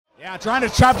Yeah, trying to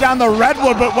chop down the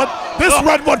redwood, but this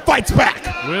redwood fights back.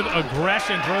 With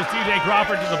aggression, throws DJ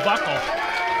Crawford to the buckle.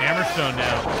 Hammerstone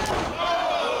down.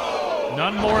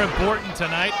 None more important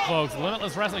tonight, folks.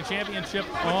 Limitless Wrestling Championship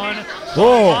on the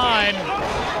line.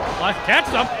 Let's catch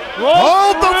them.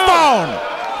 Hold the phone.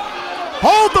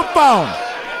 Hold the phone.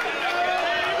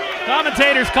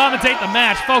 Commentators commentate the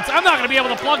match. Folks, I'm not going to be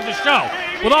able to plug the show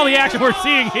with all the action we're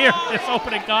seeing here in this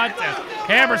opening contest.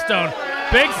 Hammerstone,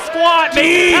 big squat, make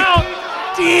it count.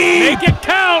 Make it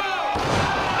count.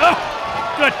 Oh,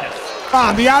 goodness.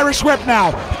 On the Irish whip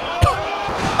now.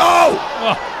 Oh!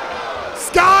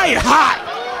 Sky high.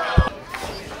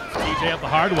 DJ up the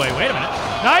hard way. Wait a minute.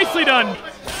 Nicely done.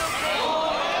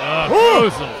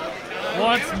 Crucial.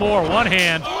 Once more, one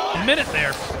hand. A minute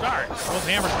there. Start. With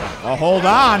Hammerstone. Oh, hold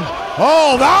on.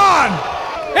 Hold on.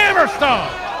 Hammerstone.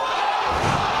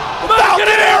 Falcon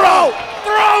Arrow.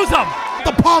 Throws him.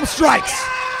 The palm strikes.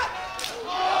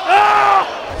 Oh!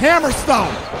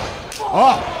 Hammerstone.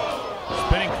 Oh.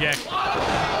 Spinning kick.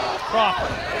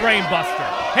 Crawford. Brainbuster.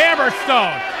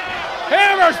 Hammerstone.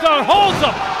 Hammerstone holds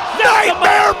him.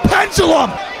 Nightmare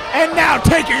pendulum. And now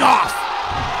taking off.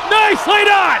 Nicely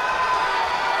done.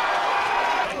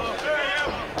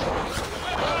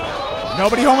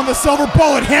 Nobody home on the silver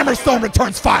bullet. Hammerstone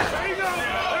returns fire.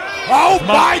 Oh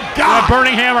my God!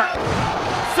 Burning hammer.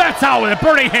 Sets out with a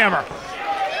burning hammer.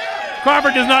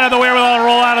 Crawford does not have the wherewithal to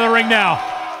roll out of the ring now.